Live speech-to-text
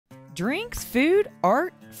Drinks, food,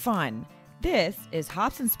 art, fun. This is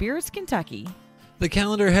Hops and Spirits Kentucky. The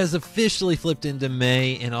calendar has officially flipped into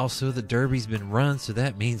May, and also the Derby's been run, so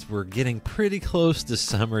that means we're getting pretty close to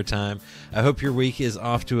summertime. I hope your week is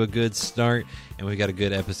off to a good start, and we've got a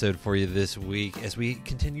good episode for you this week as we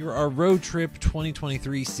continue our Road Trip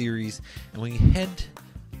 2023 series, and we head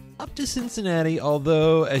up to Cincinnati,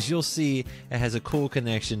 although, as you'll see, it has a cool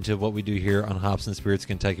connection to what we do here on Hops and Spirits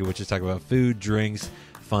Kentucky, which is talk about food, drinks,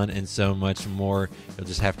 fun, and so much more. You'll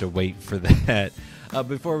just have to wait for that.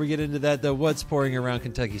 Before we get into that, though, what's pouring around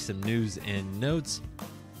Kentucky, some news and notes.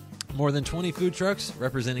 More than 20 food trucks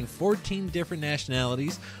representing 14 different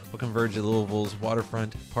nationalities will converge at Louisville's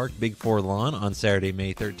Waterfront Park Big Four lawn on Saturday,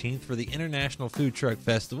 May 13th for the International Food Truck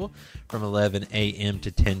Festival from 11 a.m. to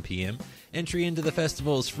 10 p.m. Entry into the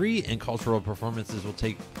festival is free, and cultural performances will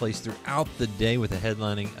take place throughout the day with a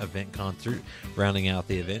headlining event concert rounding out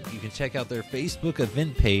the event. You can check out their Facebook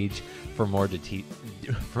event page for more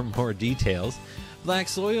details. Black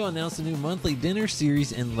Soil announced a new monthly dinner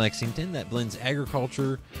series in Lexington that blends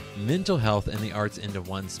agriculture, mental health, and the arts into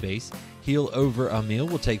one space. Heal Over a Meal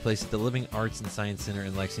will take place at the Living Arts and Science Center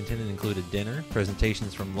in Lexington and include a dinner,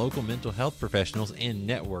 presentations from local mental health professionals, and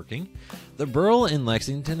networking. The Borough in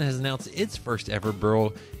Lexington has announced its first ever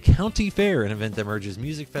Borough County Fair, an event that merges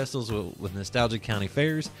music festivals with nostalgic county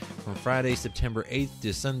fairs. From Friday, September 8th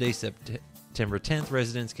to Sunday, September 10th,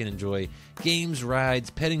 residents can enjoy games, rides,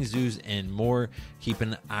 petting zoos, and more. Keep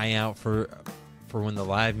an eye out for when the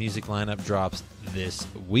live music lineup drops this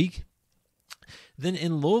week. Then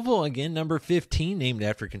in Louisville, again, number 15, named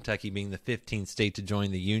after Kentucky being the 15th state to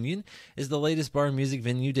join the Union, is the latest bar and music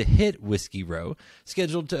venue to hit Whiskey Row.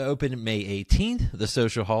 Scheduled to open May 18th, the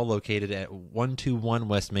Social Hall, located at 121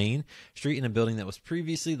 West Main Street in a building that was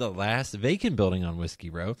previously the last vacant building on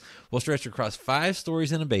Whiskey Row, will stretch across 5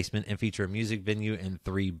 stories and a basement and feature a music venue and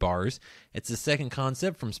 3 bars. It's the second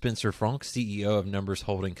concept from Spencer Franck, CEO of Numbers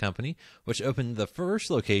Holding Company, which opened the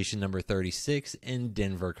first location, number 36, in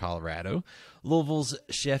Denver, Colorado. Louisville's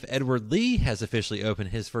chef Edward Lee has officially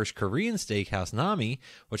opened his first Korean steakhouse, Nami,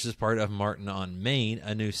 which is part of Martin on Main,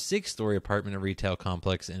 a new 6-story apartment and retail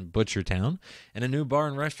complex in Butchertown. And a new bar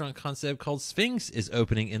and restaurant concept called Sphinx is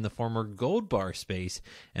opening in the former Gold Bar space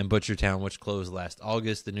in Butchertown, which closed last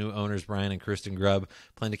August. The new owners, Brian and Kristen Grubb,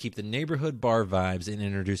 plan to keep the neighborhood bar vibes and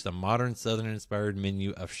introduce a modern Southern-inspired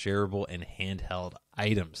menu of shareable and handheld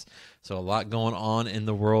items. So a lot going on in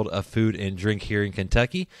the world of food and drink here in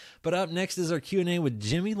Kentucky. But up next is our Q&A with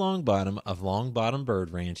Jimmy Longbottom of Longbottom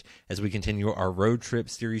Bird Ranch as we continue our Road Trip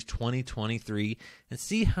Series 2023 and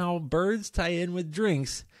see how birds tie in with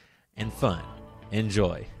drinks and fun.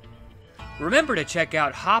 Enjoy. Remember to check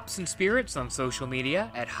out Hops and Spirits on social media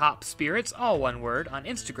at Hop Spirits, all one word, on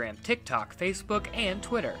Instagram, TikTok, Facebook, and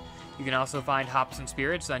Twitter. You can also find Hops and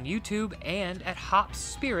Spirits on YouTube and at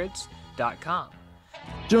hopspirits.com.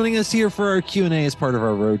 Joining us here for our Q&A as part of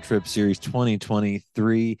our Road Trip Series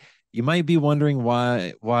 2023. You might be wondering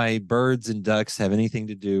why birds and ducks have anything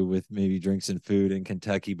to do with maybe drinks and food in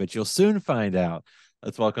Kentucky, but you'll soon find out.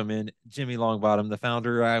 Let's welcome in Jimmy Longbottom, the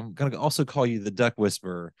founder. I'm going to also call you the Duck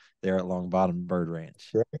Whisperer there at Longbottom Bird Ranch.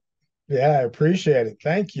 Great. Yeah, I appreciate it.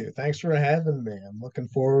 Thank you. Thanks for having me. I'm looking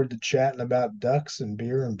forward to chatting about ducks and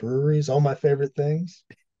beer and breweries, all my favorite things.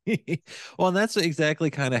 Well, and that's exactly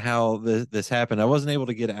kind of how this happened. I wasn't able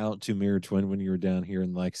to get out to Mirror Twin when you were down here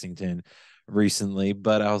in Lexington recently,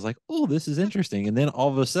 but I was like, oh, this is interesting. And then all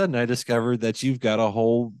of a sudden I discovered that you've got a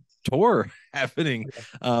whole tour happening.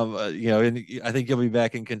 And I think you'll be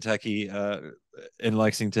back in Kentucky in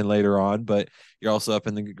Lexington later on, but you're also up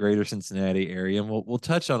in the greater Cincinnati area. And we'll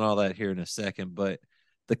touch on all that here in a second, but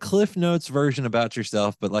the Cliff Notes version about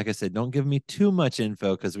yourself. But like I said, don't give me too much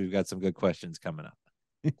info because we've got some good questions coming up.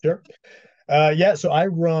 Sure. So I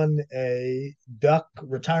run a duck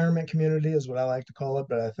retirement community is what I like to call it,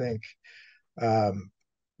 but I think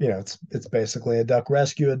it's basically a duck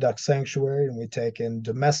rescue, a duck sanctuary, and we take in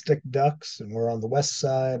domestic ducks, and we're on the west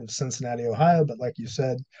side of Cincinnati, Ohio, but like you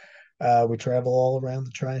said, we travel all around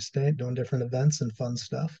the tri-state doing different events and fun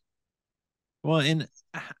stuff. Well, and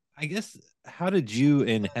I guess, how did you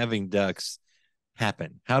and having ducks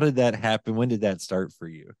happen? How did that happen? When did that start for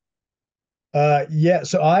you?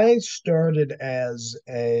 So I started as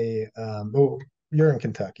you're in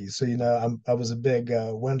Kentucky, so I was a big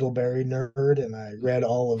Wendell Berry nerd, and I read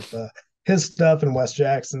all of his stuff and Wes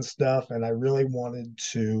Jackson stuff, and I really wanted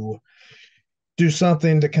to do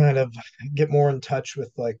something to kind of get more in touch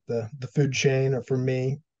with like the food chain, or for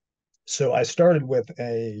me. So I started with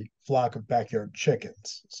a flock of backyard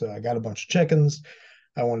chickens. So I got a bunch of chickens.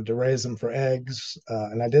 I wanted to raise them for eggs,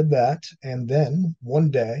 and I did that. And then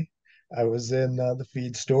one day, I was in the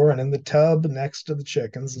feed store, and in the tub next to the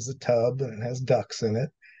chickens is a tub, and it has ducks in it.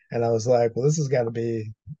 And I was like, well, this has got to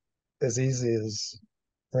be as easy as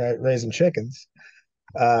raising chickens.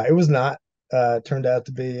 It was not. It turned out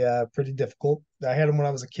to be pretty difficult. I had them when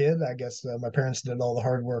I was a kid. I guess my parents did all the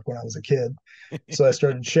hard work when I was a kid. So I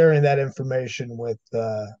started sharing that information with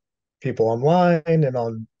people online and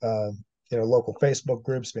on local Facebook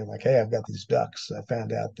groups, being like, "Hey, I've got these ducks. I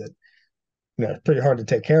found out that it's pretty hard to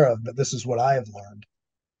take care of, but this is what I have learned."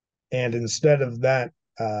 And instead of that,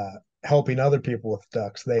 helping other people with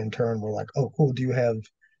ducks, they in turn were like, "Oh, cool. Do you have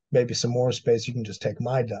maybe some more space? You can just take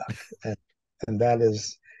my duck." And that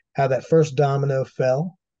is how that first domino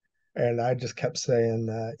fell. And I just kept saying,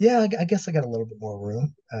 "Yeah, I guess I got a little bit more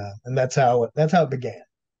room," and that's how it began.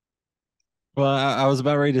 Well, I was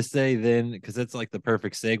about ready to say then, because that's like the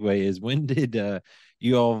perfect segue. Is when did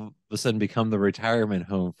you all of a sudden become the retirement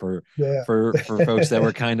home for Yeah. folks that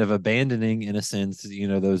were kind of abandoning, in a sense,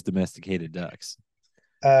 those domesticated ducks?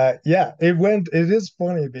 Yeah, it is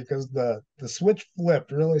funny because the switch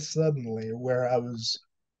flipped really suddenly where I was,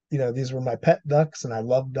 these were my pet ducks and I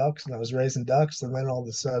love ducks and I was raising ducks. And then all of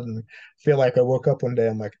a sudden feel like I woke up one day,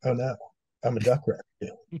 I'm like, oh no, I'm a duck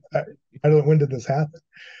rescue. I, I don't know, when did this happen?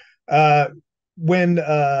 Uh, when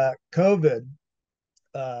COVID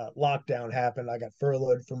lockdown happened, I got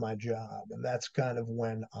furloughed from my job. And that's kind of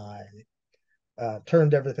when I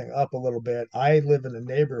turned everything up a little bit. I live in a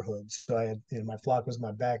neighborhood, so I had, my flock was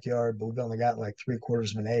my backyard, but we've only got like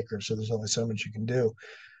 3/4 of an acre, so there's only so much you can do.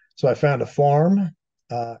 So I found a farm,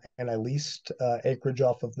 and I leased acreage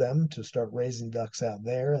off of them to start raising ducks out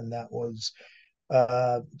there, and that was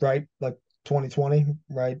right like 2020,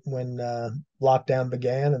 right when lockdown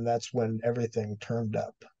began, and that's when everything turned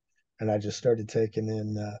up, and I just started taking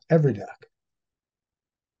in every duck.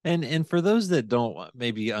 And for those that don't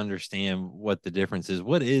maybe understand what the difference is,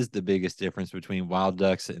 what is the biggest difference between wild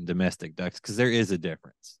ducks and domestic ducks? Because there is a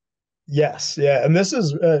difference. Yes, yeah, and this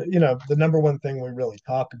is the number one thing we really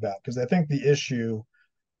talk about because I think the issue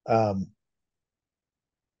um,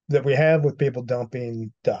 that we have with people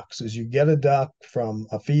dumping ducks is you get a duck from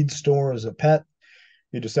a feed store as a pet,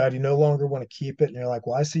 you decide you no longer want to keep it, and you're like,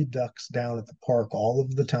 well, I see ducks down at the park all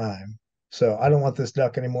of the time, so I don't want this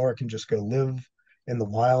duck anymore. It can just go live in the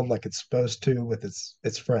wild like it's supposed to with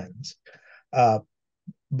its friends. Uh,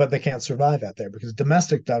 but they can't survive out there because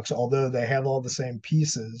domestic ducks, although they have all the same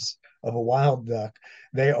pieces of a wild duck,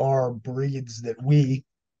 they are breeds that we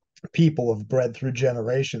people have bred through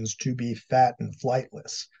generations to be fat and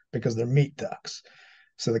flightless because they're meat ducks.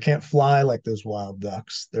 So they can't fly like those wild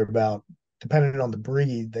ducks. They're about, depending on the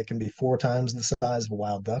breed, they can be 4 times the size of a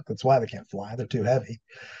wild duck. That's why they can't fly. They're too heavy.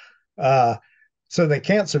 Uh, so they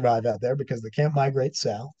can't survive out there because they can't migrate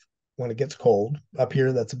south when it gets cold. Up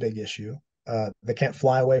here, that's a big issue. They can't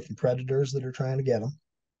fly away from predators that are trying to get them.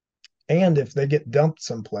 And if they get dumped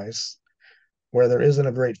someplace where there isn't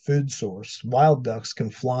a great food source, wild ducks can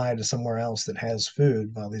fly to somewhere else that has food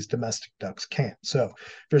while these domestic ducks can't. So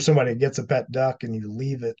if you're somebody who gets a pet duck and you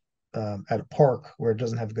leave it at a park where it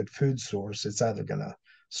doesn't have a good food source, it's either going to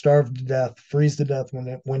starve to death, freeze to death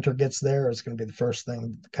when winter gets there, or it's going to be the first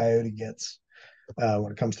thing the coyote gets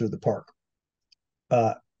when it comes through the park.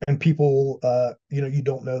 Uh, and people, you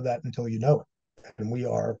don't know that until you know it. And we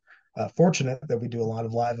are fortunate that we do a lot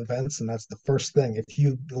of live events, and that's the first thing. If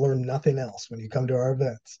you learn nothing else when you come to our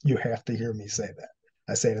events, you have to hear me say that.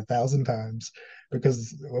 I say it 1,000 times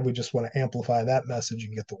because we just want to amplify that message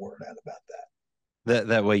and get the word out about that.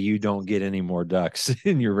 That way you don't get any more ducks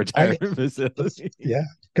in your I retirement facility. Yeah,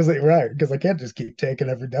 because I can't just keep taking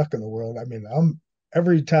every duck in the world. I mean,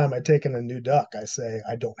 every time I take in a new duck, I say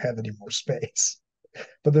I don't have any more space,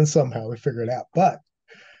 but then somehow we figure it out. But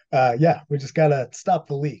yeah, we just gotta stop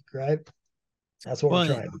the leak, right? That's what we're Well,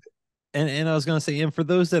 trying to do. and I was gonna say, and for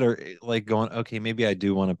those that are like going, okay, maybe I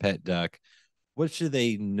do want a pet duck. What should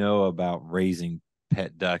they know about raising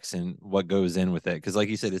pet ducks and what goes in with it? Because, like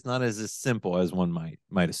you said, it's not as simple as one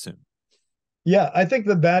might assume. Yeah, I think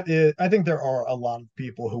that is. I think there are a lot of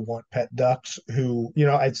people who want pet ducks. Who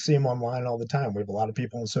I see them online all the time. We have a lot of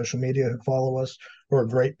people on social media who follow us who are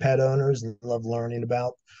great pet owners and love learning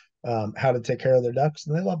about how to take care of their ducks,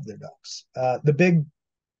 and they love their ducks. The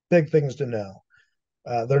big things to know.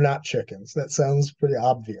 They're not chickens. That sounds pretty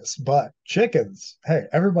obvious, but chickens, hey,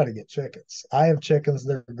 everybody get chickens. I have chickens.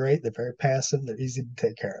 They're great. They're very passive. They're easy to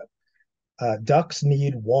take care of. Ducks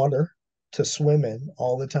need water to swim in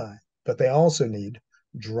all the time, but they also need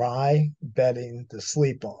dry bedding to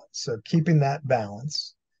sleep on. So keeping that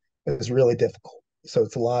balance is really difficult. So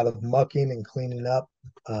it's a lot of mucking and cleaning up,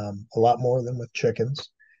 a lot more than with chickens.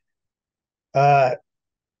 Uh,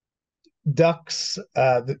 ducks,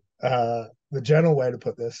 the general way to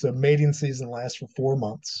put this, so mating season lasts for 4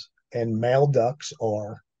 months, and male ducks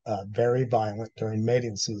are very violent during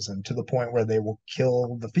mating season to the point where they will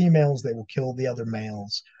kill the females, they will kill the other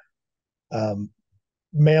males. Um,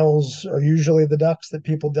 Males are usually the ducks that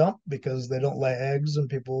people dump because they don't lay eggs, and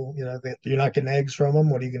people, you're not getting eggs from them.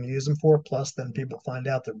 What are you going to use them for? Plus, then people find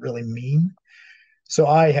out they're really mean. So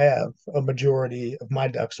I have a majority of my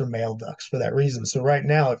ducks are male ducks for that reason. So right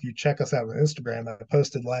now, if you check us out on Instagram, I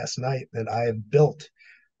posted last night that I have built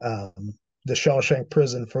um, the Shawshank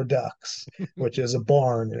Prison for ducks, which is a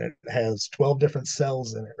barn, and it has 12 different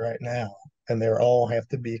cells in it right now, and they all have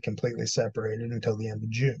to be completely separated until the end of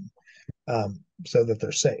June, so that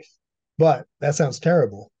they're safe. But that sounds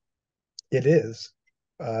terrible. It is.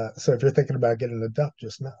 So if you're thinking about getting a duck,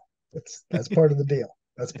 just know that's part of the deal.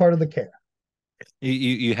 That's part of the care.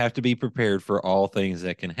 You have to be prepared for all things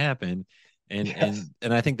that can happen. And Yes.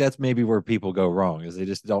 and I think that's maybe where people go wrong, is they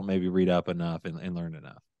just don't maybe read up enough and learn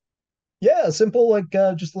enough. Yeah, simple like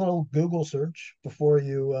just a little Google search before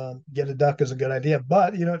you get a duck is a good idea.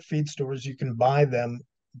 But at feed stores you can buy them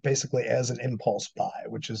basically as an impulse buy,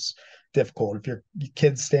 which is difficult. If your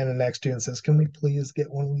kid's standing next to you and says, "Can we please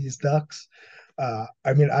get one of these ducks?"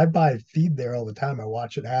 I mean, I buy feed there all the time. I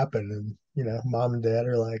watch it happen, and mom and dad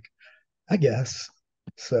are like, "I guess."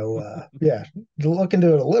 So yeah, look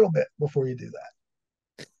into it a little bit before you do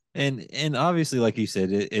that. And obviously, like you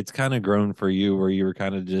said, it's kind of grown for you, where you were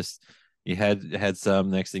kind of just, you had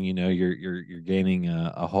some. Next thing you know, you're gaining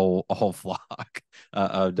a whole flock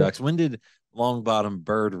of Yeah. ducks. When did Longbottom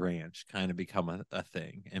Bird Ranch kind of become a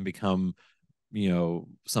thing and become,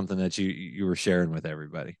 something that you were sharing with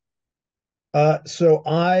everybody? So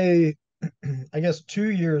I guess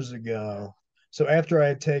 2 years ago, so after I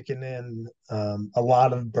had taken in a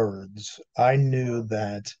lot of birds, I knew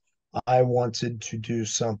that I wanted to do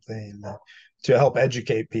something to help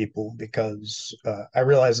educate people because I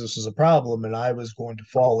realized this was a problem, and I was going to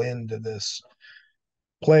fall into this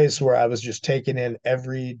place where I was just taking in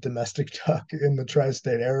every domestic duck in the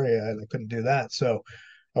tri-state area, and I couldn't do that. So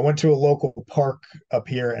I went to a local park up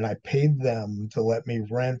here, and I paid them to let me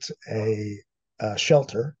rent a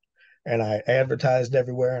shelter. And I advertised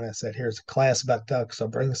everywhere, and I said, "Here's a class about ducks. I'll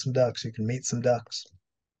bring some ducks. You can meet some ducks."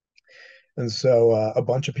 And so a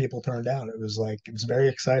bunch of people turned out. It was very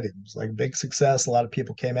exciting. It was like a big success. A lot of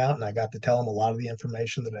people came out, and I got to tell them a lot of the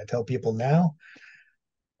information that I tell people now.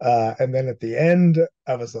 And then at the end,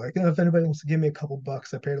 I was like, if anybody wants to give me a couple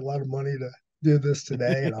bucks, I paid a lot of money to do this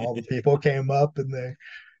today. And all the people came up, and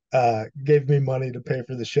they gave me money to pay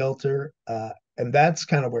for the shelter. And that's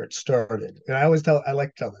kind of where it started. And I like to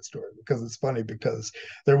tell that story because it's funny, because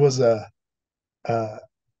there was uh,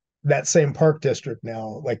 that same park district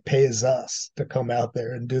now like pays us to come out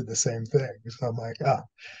there and do the same thing. So I'm like,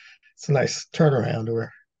 it's a nice turnaround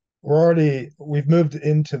where we've moved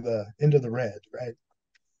into the red, right?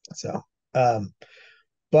 So, um,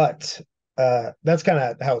 but that's kind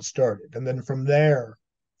of how it started. And then from there,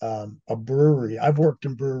 a brewery. I've worked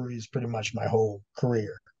in breweries pretty much my whole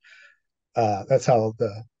career. That's how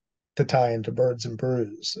the to tie into Birds and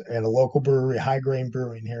Brews. And a local brewery, High Grain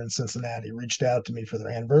Brewing here in Cincinnati, reached out to me for their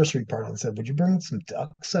anniversary party and said, "Would you bring some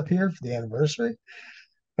ducks up here for the anniversary?"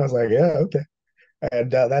 I was like, "Yeah, okay." And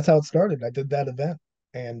that's how it started. I did that event,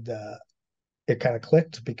 and it kind of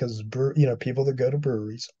clicked because people that go to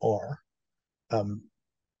breweries are um,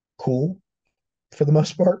 cool for the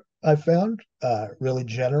most part. I've found really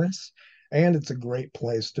generous, and it's a great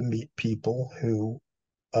place to meet people who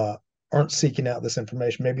uh, aren't seeking out this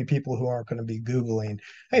information. Maybe people who aren't going to be Googling,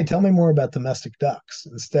 "Hey, tell me more about domestic ducks."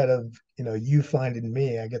 Instead of, you finding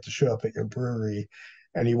me, I get to show up at your brewery,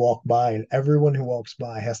 and you walk by, and everyone who walks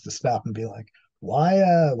by has to stop and be like, why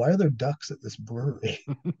are there ducks at this brewery?"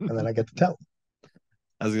 And then I get to tell them.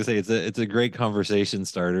 I was gonna say it's a great conversation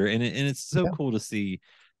starter, and it's so Yeah. cool to see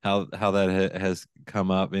how that has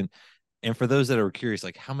come up. And for those that are curious,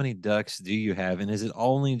 like, how many ducks do you have, and is it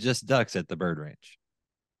only just ducks at the bird ranch?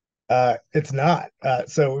 It's not.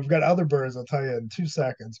 So we've got other birds. I'll tell you in 2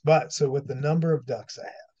 seconds. But so with the number of ducks I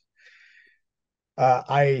have,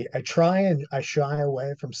 I try and I shy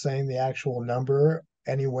away from saying the actual number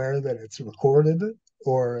anywhere that it's recorded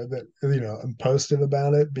or that I'm posting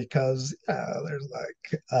about it, because there's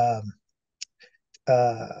like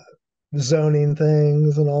uh, zoning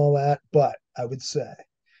things and all that. But I would say,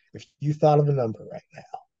 if you thought of a number right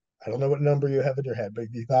now, I don't know what number you have in your head, but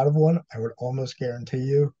if you thought of one, I would almost guarantee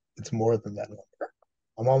you it's more than that number.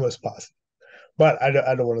 I'm almost positive, but I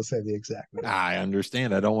don't want to say the exact number. I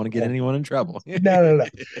understand. I don't want to get Yeah. anyone in trouble. No, no,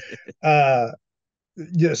 no. Uh,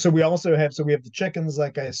 yeah, so we have the chickens,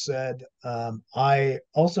 like I said. I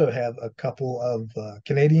also have a couple of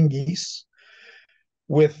Canadian geese.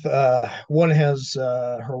 With one has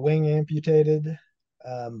her wing amputated.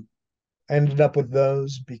 Um, I ended up with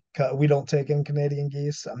those because we don't take in Canadian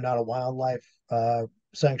geese. I'm not a wildlife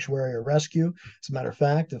sanctuary or rescue. As a matter of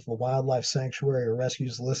fact, if a wildlife sanctuary or rescue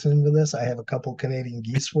is listening to this, I have a couple Canadian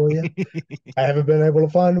geese for you. I haven't been able to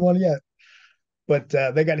find one yet, but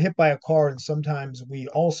they got hit by a car, and sometimes we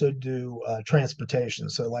also do transportation.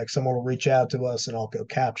 So, like, someone will reach out to us, and I'll go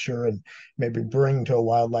capture and maybe bring to a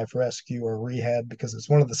wildlife rescue or rehab because it's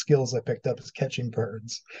one of the skills I picked up is catching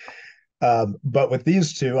birds. But with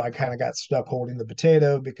these two, I kind of got stuck holding the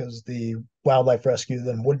potato because the wildlife rescue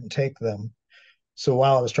then wouldn't take them. So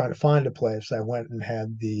while I was trying to find a place, I went and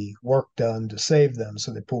had the work done to save them.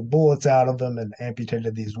 So they pulled bullets out of them and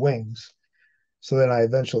amputated these wings. So then I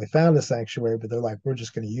eventually found a sanctuary, but they're like, we're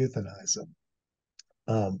just going to euthanize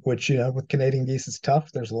them. Which, with Canadian geese, it's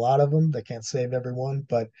tough. There's a lot of them. They can't save everyone.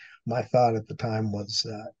 But my thought at the time was,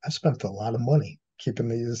 I spent a lot of money keeping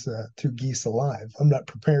these two geese alive. I'm not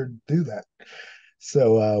prepared to do that.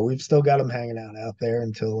 So we've still got them hanging out there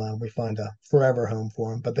until we find a forever home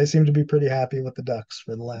for them. But they seem to be pretty happy with the ducks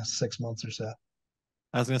for the last 6 months or so.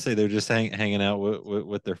 I was gonna say they're just hanging out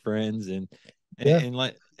with their friends Yeah. and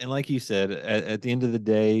like you said, at the end of the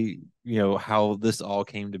day, how this all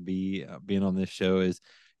came to be, being on this show is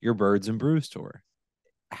your Birds and Brews tour.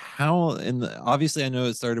 How and obviously I know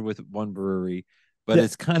it started with one brewery, but Yeah.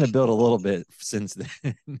 it's kind of built a little bit since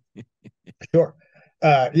then. Sure.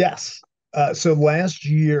 Yes. So last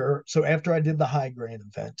year, so after I did the high grain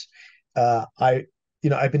event, I,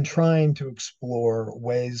 I've been trying to explore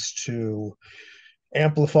ways to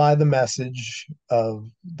amplify the message of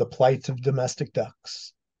the plight of domestic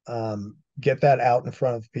ducks, get that out in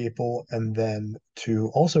front of people, and then to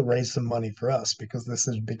also raise some money for us because this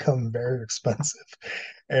has become very expensive.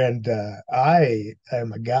 And I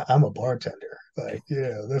am a guy, I'm a bartender. Like,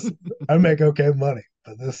 this, I make okay money,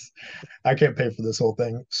 but this, I can't pay for this whole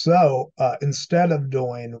thing. So instead of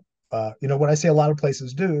doing, what I see a lot of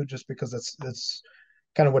places do, just because it's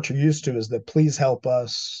kind of what you're used to, is that please help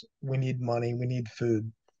us. We need money. We need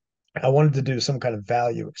food. I wanted to do some kind of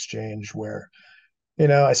value exchange where,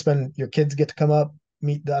 I spend your kids get to come up,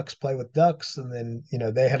 meet ducks, play with ducks, and then,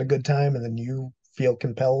 they had a good time, and then you feel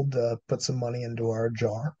compelled to put some money into our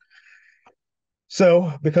jar.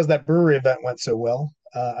 So because that brewery event went so well,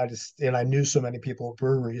 I knew so many people at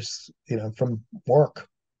breweries, from work.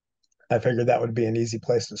 I figured that would be an easy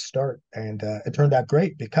place to start. And it turned out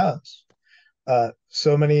great because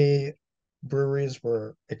so many breweries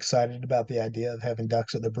were excited about the idea of having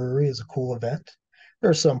ducks at the brewery as a cool event. There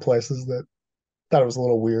are some places that thought it was a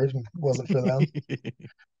little weird and wasn't for them.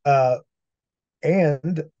 Uh,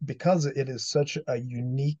 and because it is such a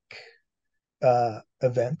unique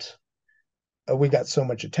event, we got so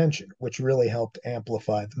much attention, which really helped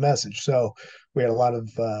amplify the message. So we had a lot of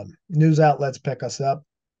news outlets pick us up,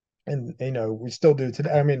 and we still do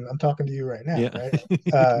today. I mean, I'm talking to you right now,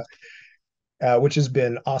 Yeah. right? Which has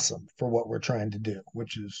been awesome for what we're trying to do,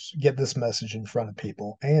 which is get this message in front of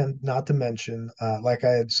people. And not to mention, like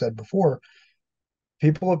I had said before,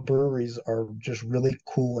 people at breweries are just really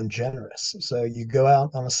cool and generous. So you go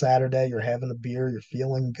out on a Saturday, you're having a beer, you're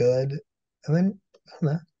feeling good, and then I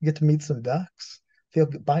don't know, you get to meet some ducks.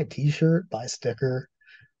 Buy a T-shirt, buy a sticker.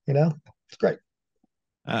 It's great.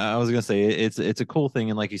 I was gonna say it's a cool thing,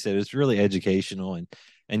 and like you said, it's really educational,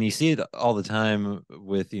 and you see it all the time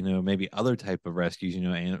with maybe other type of rescues.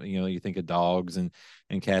 And you think of dogs and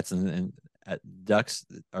cats and ducks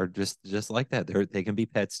are just like that. They can be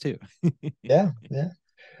pets too. Yeah, yeah.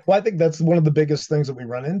 Well, I think that's one of the biggest things that we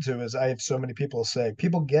run into is I have so many people say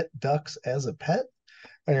people get ducks as a pet,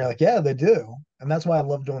 and you're like, yeah, they do, and that's why I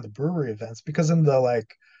love doing the brewery events because in the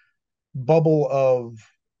like bubble of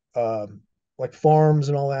um, like farms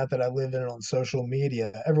and all that I live in on social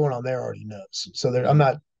media, everyone on there already knows. So I'm Mhm.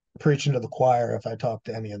 not preaching to the choir if I talk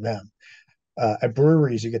to any of them. At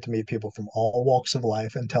breweries, you get to meet people from all walks of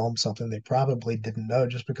life and tell them something they probably didn't know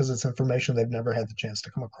just because it's information they've never had the chance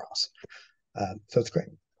to come across. So it's great.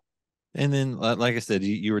 And then, like I said,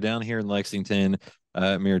 you were down here in Lexington,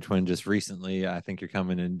 Mirror Twin just recently. I think you're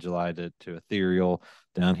coming in July to Ethereal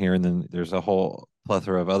down here, and then there's a whole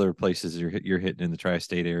plethora of other places you're hitting in the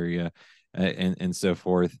tri-state area, and so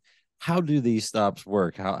forth. How do these stops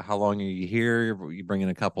work? How long are you here? You bring in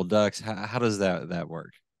a couple ducks. How does that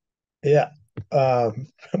work? Yeah.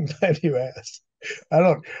 I'm glad you asked. I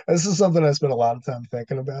don't, this is something I spend a lot of time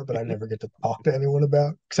thinking about, but I never get to talk to anyone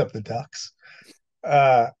about except the ducks.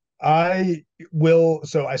 Uh, I will.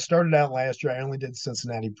 So I started out last year. I only did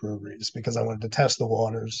Cincinnati breweries because I wanted to test the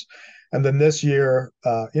waters. And then this year,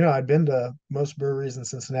 I'd been to most breweries in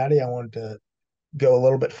Cincinnati. I wanted to go a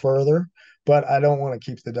little bit further, but I don't want to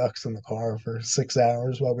keep the ducks in the car for 6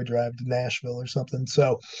 hours while we drive to Nashville or something.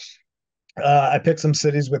 So I picked some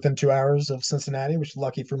cities within 2 hours of Cincinnati, which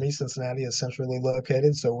lucky for me, Cincinnati is centrally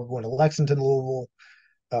located. So we're going to Lexington, Louisville,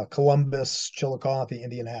 Columbus, Chillicothe,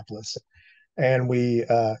 Indianapolis, and we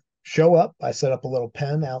show up. I set up a little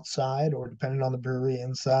pen outside, or depending on the brewery,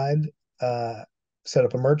 inside. Uh, Set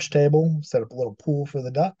up a merch table, set up a little pool for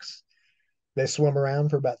the ducks. They swim around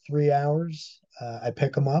for about 3 hours. I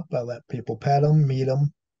pick them up. I let people pet them, meet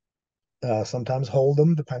them, sometimes hold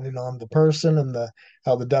them, depending on the person and the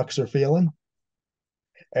how the ducks are feeling,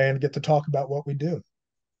 and get to talk about what we do.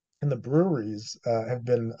 And the breweries have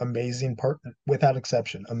been amazing partner, without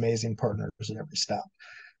exception, amazing partners at every stop.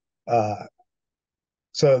 Uh,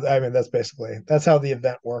 so I mean, that's how the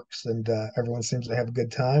event works, and everyone seems to have a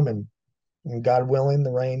good time, and God willing, the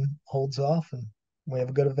rain holds off, and we have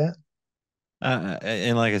a good event.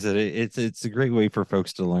 And like I said, it's a great way for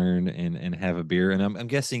folks to learn and have a beer. And I'm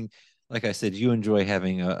guessing, like I said, you enjoy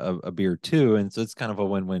having a beer too, and so it's kind of a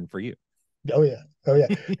win-win for you. Oh yeah, oh yeah.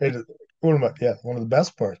 It, one of the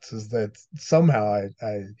best parts is that somehow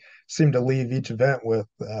I seem to leave each event with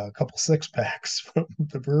a couple six packs from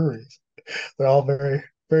the breweries. They're all very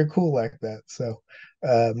very cool like that. So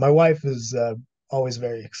my wife is always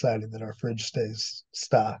very excited that our fridge stays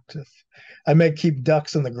stocked. If I may keep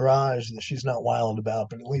ducks in the garage that she's not wild about,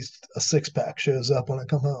 but at least a six pack shows up when I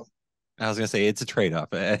come home. I was gonna say it's a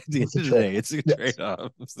trade-off. At the end It's a of the day, trade-off. it's a Yes,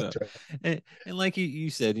 trade-off. So, that's right. and like you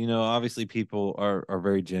said, obviously people are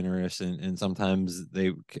very generous, and sometimes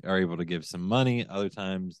they are able to give some money. Other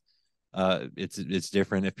times, it's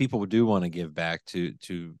different. If people do want to give back to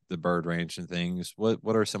the bird ranch and things, what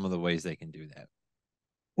are some of the ways they can do that?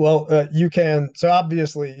 Well, you can. So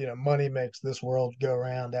obviously, money makes this world go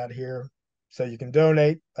around out here. So you can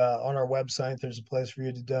donate on our website. There's a place for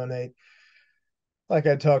you to donate. Like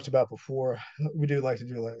I talked about before, we do like to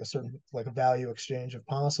do like a certain like a value exchange if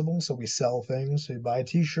possible. So we sell things. So you buy a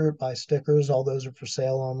T-shirt, buy stickers. All those are for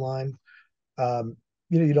sale online. Um,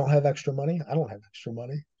 you don't have extra money. I don't have extra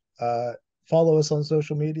money. Uh, Follow us on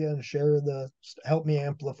social media and help me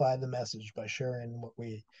amplify the message by sharing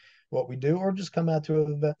what we do, or just come out to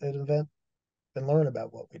an event and learn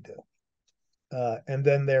about what we do. And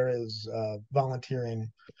then there is volunteering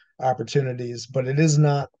opportunities, but it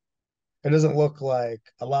doesn't look like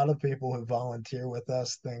a lot of people who volunteer with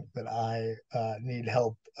us think that I need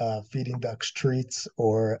help feeding ducks treats,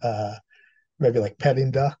 or maybe like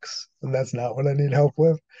petting ducks. And that's not what I need help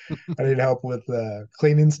with. I need help with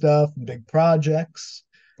cleaning stuff and big projects.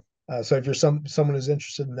 So if you're someone who's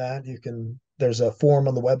interested in that, there's a form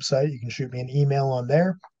on the website. You can shoot me an email on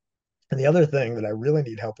there. And the other thing that I really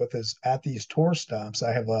need help with is at these tour stops,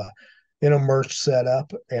 I have a merch set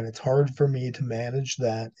up, and it's hard for me to manage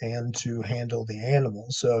that and to handle the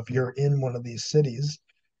animals. So if you're in one of these cities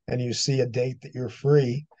and you see a date that you're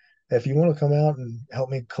free, if you want to come out and help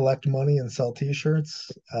me collect money and sell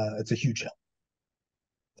T-shirts, it's a huge help.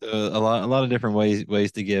 A lot of different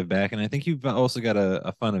ways to give back, and I think you've also got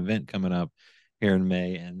a fun event coming up here in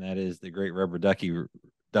May, and that is the Great Rubber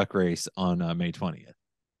Duck Race on May 20th.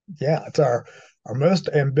 Yeah, it's our most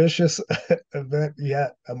ambitious event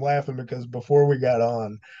yet. I'm laughing because before we got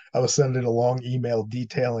on, I was sending a long email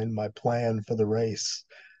detailing my plan for the race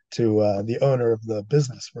to the owner of the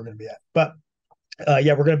business we're going to be at. But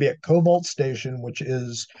yeah, we're going to be at Cobalt Station, which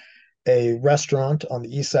is a restaurant on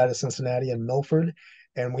the east side of Cincinnati in Milford.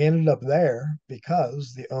 And we ended up there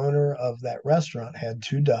because the owner of that restaurant had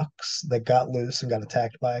two ducks that got loose and got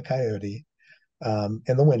attacked by a coyote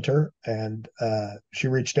in the winter. And she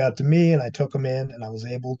reached out to me, and I took them in, and I was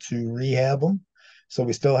able to rehab them. So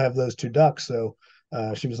we still have those two ducks. So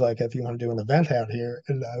she was like, if you want to do an event out here.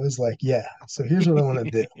 And I was like, yeah. So here's what I want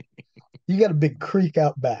to do. You got a big creek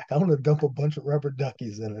out back. I want to dump a bunch of rubber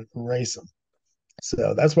duckies in it and race them.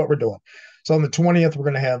 So that's what we're doing. So on the 20th, we're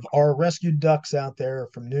going to have our rescued ducks out there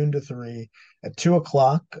from noon to 3. At 2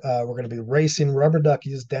 o'clock, we're going to be racing rubber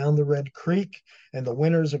duckies down the Red Creek, and the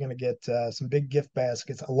winners are going to get some big gift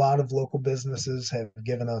baskets. A lot of local businesses have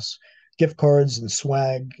given us gift cards and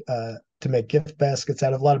swag to make gift baskets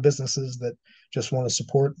out of. A lot of businesses that just want to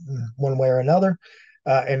support in one way or another.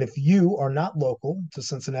 And if you are not local to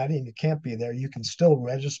Cincinnati and you can't be there, you can still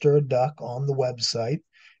register a duck on the website.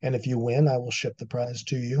 And if you win, I will ship the prize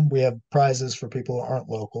to you. We have prizes for people who aren't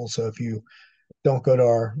local. So if you don't go to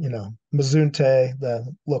our, Mazunte,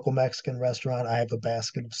 the local Mexican restaurant, I have a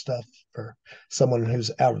basket of stuff for someone who's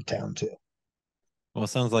out of town too. Well, it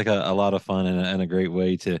sounds like a lot of fun and a great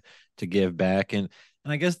way to give back. And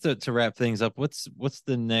I guess to wrap things up, what's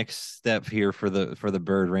the next step here for the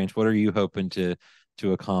Bird Ranch? What are you hoping to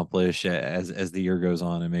accomplish as the year goes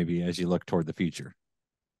on and maybe as you look toward the future?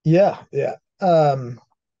 Yeah, yeah.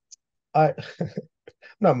 I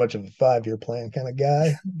not much of a 5-year plan kind of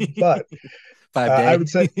guy, but Five I day. would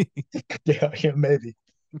say, yeah, yeah, maybe,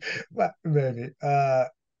 maybe.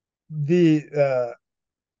 The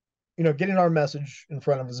getting our message in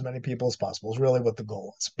front of as many people as possible is really what the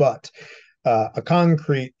goal is. But a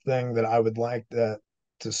concrete thing that I would like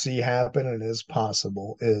to see happen, and is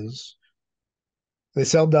possible, is they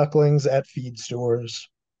sell ducklings at feed stores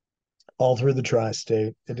all through the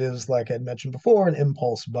tri-state. It is, like I'd mentioned before, an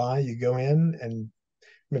impulse buy. You go in, and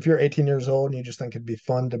if you're 18 years old and you just think it'd be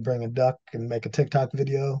fun to bring a duck and make a TikTok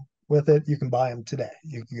video with it, you can buy them today.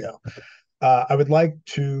 You can go. I would like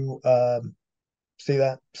to see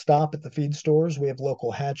that stop at the feed stores. We have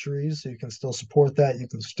local hatcheries, so you can still support that. You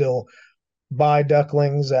can still buy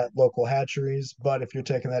ducklings at local hatcheries, but if you're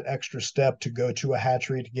taking that extra step to go to a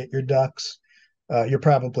hatchery to get your ducks, you're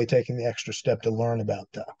probably taking the extra step to learn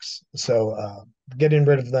about ducks. So getting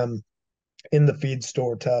rid of them in the feed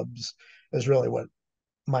store tubs is really what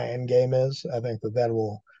my end game is. I think that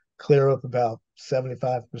will clear up about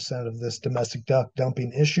 75% of this domestic duck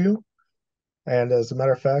dumping issue. And as a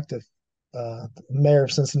matter of fact, if the mayor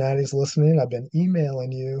of Cincinnati is listening, I've been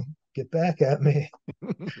emailing you. Get back at me.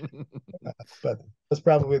 But that's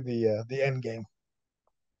probably the end game.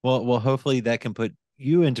 Well, hopefully that can put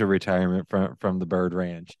you into retirement from the Bird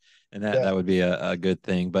Ranch, and that Yeah, that would be a good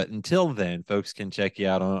thing. But until then, folks can check you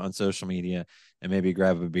out on social media and maybe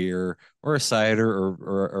grab a beer or a cider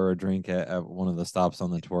or a drink at one of the stops on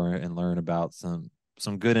the tour and learn about some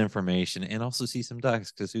good information and also see some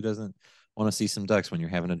ducks, because who doesn't want to see some ducks when you're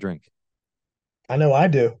having a drink? I know I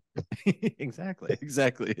do. Exactly.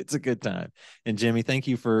 It's a good time. And Jimmy, thank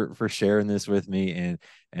you for sharing this with me.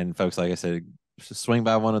 And folks, like I said, just swing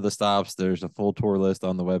by one of the stops. There's a full tour list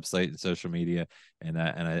on the website and social media, and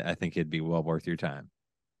I think it'd be well worth your time.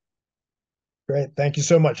 Great. Thank you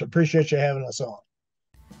so much. Appreciate you having us on.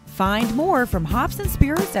 Find more from Hops and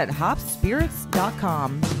Spirits at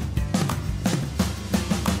hopspirits.com.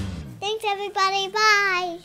 Thanks, everybody. Bye.